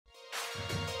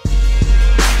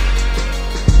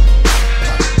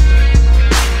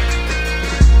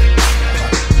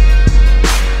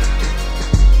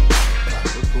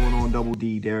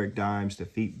Derek Dimes,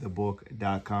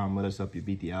 defeatthebook.com. Let us help you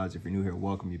beat the odds. If you're new here,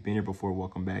 welcome. You've been here before,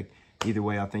 welcome back. Either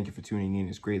way, I thank you for tuning in.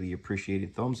 It's greatly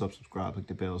appreciated. Thumbs up, subscribe, click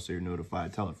the bell so you're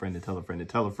notified. Tell a friend to tell a friend to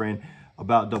tell a friend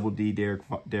about Double D,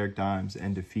 Derek Dimes,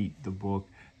 and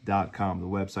defeatthebook.com. The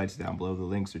website's down below. The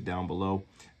links are down below.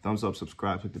 Thumbs up,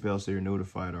 subscribe, click the bell so you're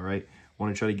notified, all right?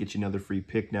 Want to try to get you another free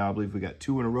pick now. I believe we got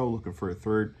 2 in a row, looking for a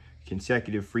third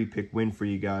consecutive free pick win for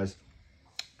you guys.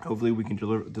 Hopefully we can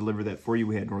deliver that for you.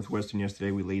 We had Northwestern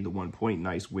yesterday. We laid the 1 point.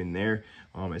 Nice win there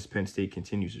as Penn State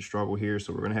continues to struggle here.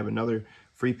 So we're going to have another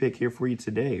free pick here for you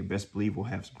today. Best believe we'll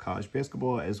have some college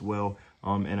basketball as well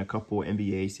and a couple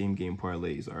NBA same game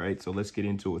parlays. All right, so let's get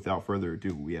into it without further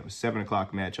ado. We have a 7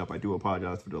 o'clock matchup. I do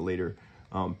apologize for the later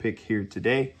pick here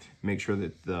today. Make sure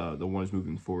that the ones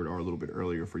moving forward are a little bit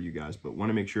earlier for you guys, but want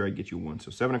to make sure I get you one.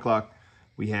 So 7 o'clock.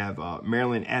 We have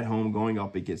Maryland at home going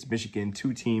up against Michigan,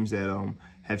 2 teams that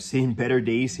have seen better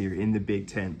days here in the Big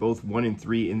Ten. Both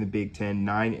 1-3 in the Big Ten,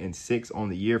 9-6 on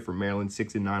the year for Maryland,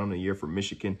 6-9 on the year for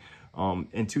Michigan.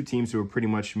 And 2 teams who are pretty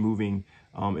much moving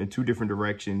in 2 different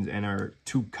directions and are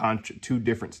two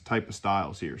different type of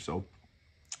styles here. So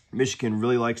Michigan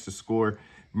really likes to score.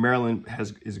 Maryland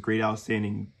is a great,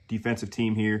 outstanding defensive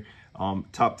team here.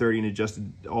 Top 30 in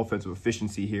adjusted offensive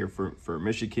efficiency here for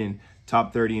Michigan.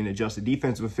 Top 30 in adjusted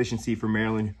defensive efficiency for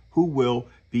Maryland, who will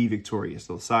be victorious.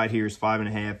 So the side here is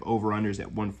 5.5, over-unders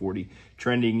at 140.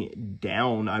 Trending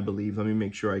down, I believe. Let me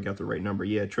make sure I got the right number.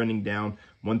 Yeah, trending down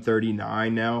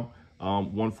 139 now.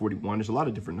 141. There's a lot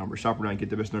of different numbers. Shop around, get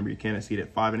the best number you can. I see it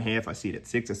at 5.5. I see it at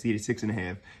 6. I see it at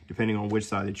 6.5, depending on which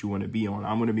side that you want to be on.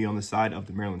 I'm going to be on the side of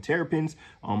the Maryland Terrapins,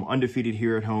 undefeated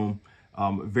here at home.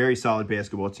 Very solid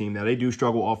basketball team. Now, they do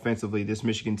struggle offensively. This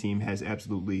Michigan team has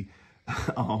absolutely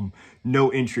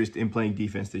no interest in playing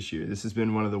defense this year. This has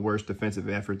been one of the worst defensive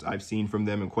efforts I've seen from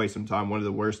them in quite some time. One of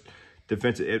the worst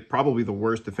probably the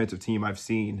worst defensive team I've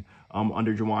seen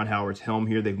under Juwan Howard's helm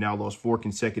here. They've now lost 4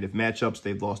 consecutive matchups.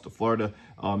 They've lost to Florida,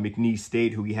 McNeese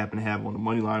State, who we happen to have on the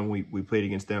money line when we played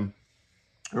against them.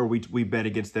 Or we bet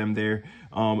against them there.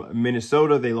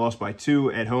 Minnesota, they lost by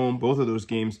 2 at home. Both of those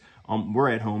games were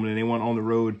at home, and they went on the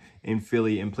road in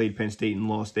Philly and played Penn State and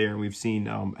lost there. And we've seen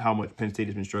how much Penn State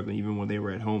has been struggling even when they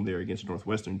were at home there against a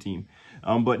Northwestern team.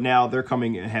 But now they're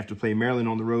coming and have to play Maryland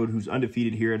on the road, who's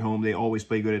undefeated here at home. They always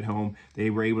play good at home. They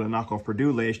were able to knock off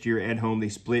Purdue last year at home. They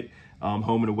split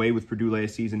home and away with Purdue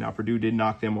last season. Now Purdue did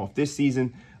knock them off this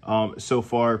season so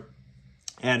far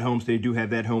at home, so they do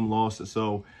have that home loss.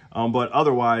 So, but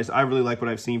otherwise, I really like what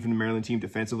I've seen from the Maryland team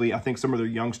defensively. I think some of their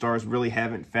young stars really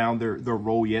haven't found their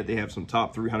role yet. They have some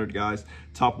top 300 guys,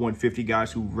 top 150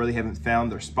 guys who really haven't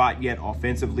found their spot yet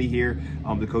offensively here.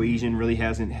 The cohesion really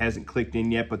hasn't clicked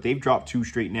in yet, but they've dropped 2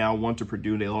 straight now. 1 to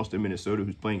Purdue. They lost to Minnesota,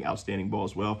 who's playing outstanding ball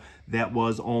as well. That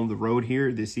was on the road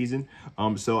here this season.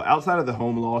 So outside of the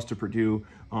home loss to Purdue,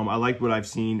 I like what I've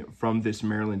seen from this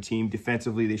Maryland team.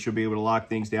 Defensively, they should be able to lock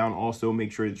things down. Also,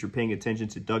 make sure that you're paying attention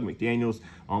to Doug McDaniels,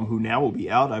 who now will be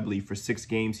out, I believe, for 6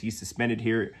 games. He's suspended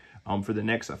here for the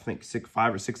next, I think,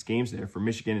 5 or 6 games there for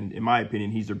Michigan. And in my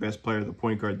opinion, he's their best player, the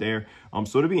point guard there.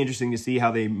 So it'll be interesting to see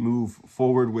how they move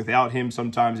forward without him.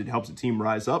 Sometimes it helps a team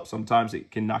rise up. Sometimes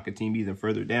it can knock a team even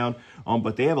further down.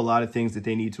 But they have a lot of things that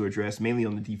they need to address, mainly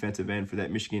on the defensive end for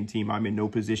that Michigan team. I'm in no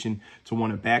position to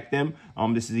want to back them.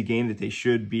 This is a game that they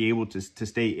should be able to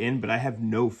stay in, but I have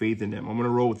no faith in them. I'm going to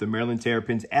roll with the Maryland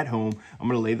Terrapins at home. I'm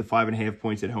going to lay the 5.5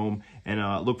 points at home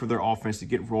and look for their offense to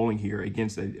get rolling here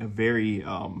against a very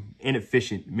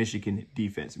inefficient Michigan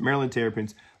defense. Maryland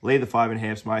Terrapins, lay the 5.5.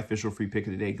 It's my official free pick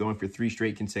of the day, going for 3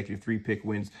 straight consecutive 3-pick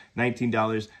wins.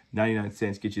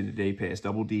 $19.99 get you the day pass.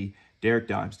 Double D, Derek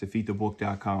Dimes,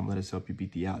 defeatthebook.com. Let us help you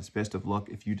beat the odds. Best of luck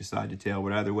if you decide to tail.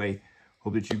 But either way,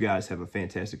 hope that you guys have a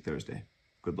fantastic Thursday.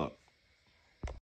 Good luck.